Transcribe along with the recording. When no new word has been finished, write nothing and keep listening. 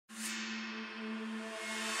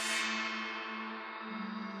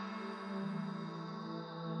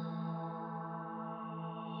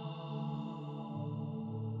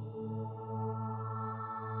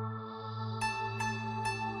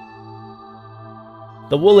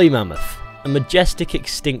The woolly mammoth. A majestic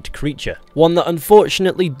extinct creature, one that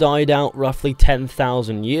unfortunately died out roughly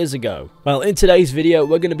 10,000 years ago. Well, in today's video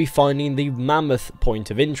we're going to be finding the mammoth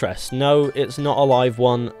point of interest. No, it's not a live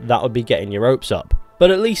one, that would be getting your hopes up.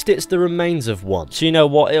 But at least it's the remains of one, so you know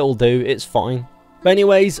what it'll do, it's fine. But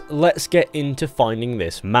anyways, let's get into finding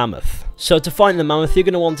this mammoth. So to find the mammoth, you're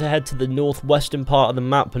going to want to head to the northwestern part of the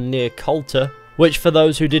map near Coulter, which for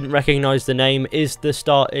those who didn't recognise the name is the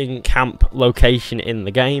starting camp location in the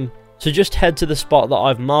game. So just head to the spot that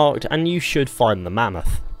I've marked and you should find the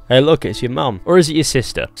mammoth. Hey look, it's your mum. Or is it your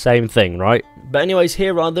sister? Same thing, right? But anyways,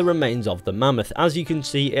 here are the remains of the mammoth. As you can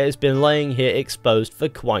see, it has been laying here exposed for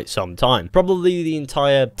quite some time. Probably the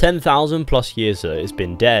entire 10,000 plus years that it's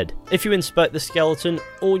been dead. If you inspect the skeleton,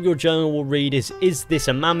 all your journal will read is this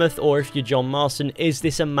a mammoth? Or if you're John Marston, is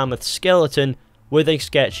this a mammoth skeleton? With a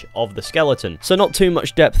sketch of the skeleton. So not too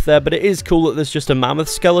much depth there, but it is cool that there's just a mammoth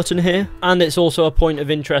skeleton here. And it's also a point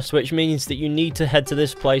of interest, which means that you need to head to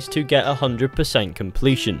this place to get 100%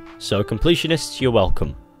 completion. So completionists, you're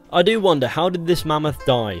welcome. I do wonder, how did this mammoth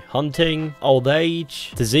die? Hunting? Old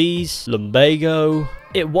age? Disease? Lumbago?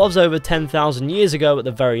 It was over 10,000 years ago at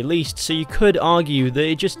the very least, so you could argue that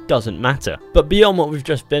it just doesn't matter. But beyond what we've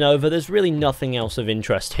just been over, there's really nothing else of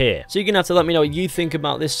interest here. So you're going to have to let me know what you think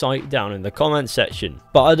about this site down in the comments section.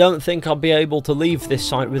 But I don't think I'll be able to leave this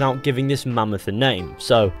site without giving this mammoth a name.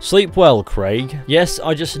 So, sleep well, Craig. Yes,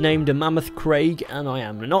 I just named a mammoth Craig, and I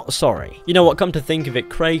am not sorry. You know what, come to think of it,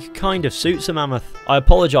 Craig kind of suits a mammoth. I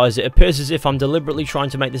apologise, it appears as if I'm deliberately trying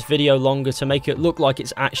to make this video longer to make it look like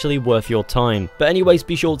it's actually worth your time. But anyways,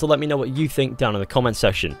 be sure to let me know what you think down in the comment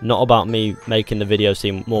section. Not about me making the video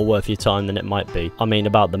seem more worth your time than it might be. I mean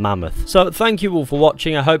about the mammoth. So thank you all for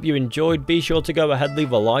watching. I hope you enjoyed. Be sure to go ahead,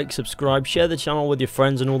 leave a like, subscribe, share the channel with your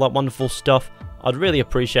friends and all that wonderful stuff. I'd really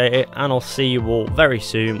appreciate it, and I'll see you all very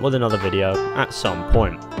soon with another video at some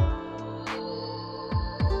point.